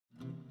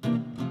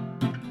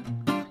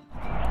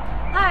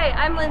Hi,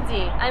 I'm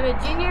Lindsay. I'm a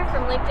junior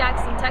from Lake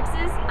Jackson,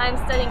 Texas. I'm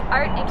studying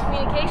art and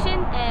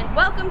communication, and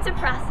welcome to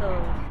Prassel.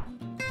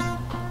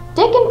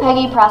 Dick and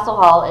Peggy Prassel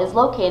Hall is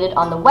located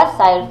on the west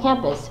side of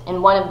campus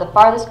in one of the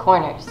farthest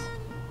corners.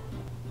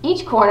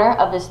 Each corner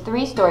of this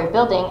 3-story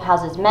building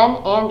houses men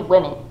and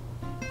women.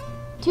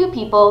 2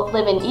 people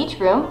live in each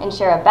room and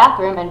share a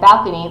bathroom and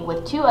balcony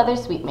with 2 other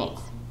suite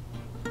mates.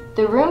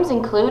 The rooms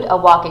include a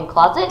walk-in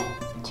closet,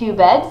 2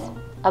 beds,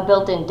 a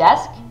built-in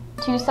desk,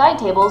 2 side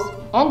tables,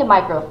 and a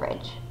micro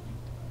fridge.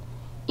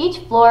 Each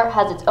floor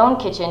has its own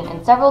kitchen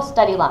and several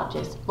study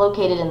lounges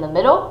located in the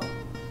middle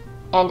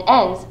and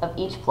ends of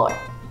each floor.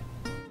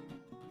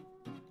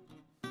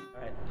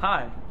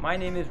 Hi, my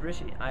name is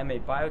Rishi. I'm a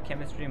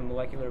biochemistry and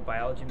molecular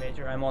biology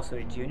major. I'm also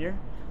a junior.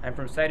 I'm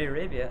from Saudi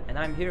Arabia, and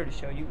I'm here to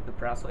show you the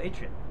Prassel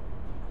atrium.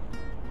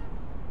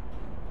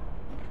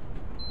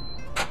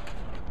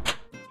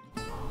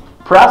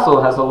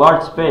 Prassel has a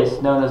large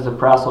space known as the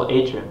Prassel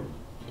atrium.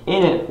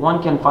 In it,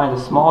 one can find a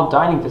small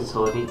dining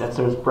facility that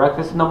serves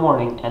breakfast in the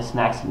morning and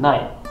snacks at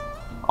night.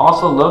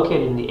 Also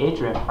located in the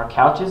atrium are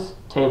couches,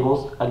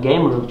 tables, a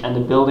game room, and the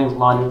building's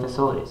laundry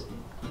facilities.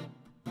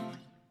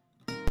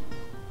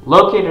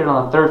 Located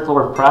on the 3rd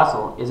floor of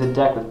Prassel is a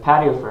deck with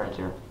patio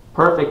furniture,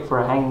 perfect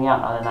for hanging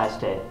out on a nice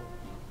day.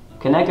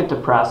 Connected to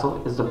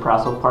Prassel is the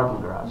Prassel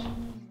parking garage.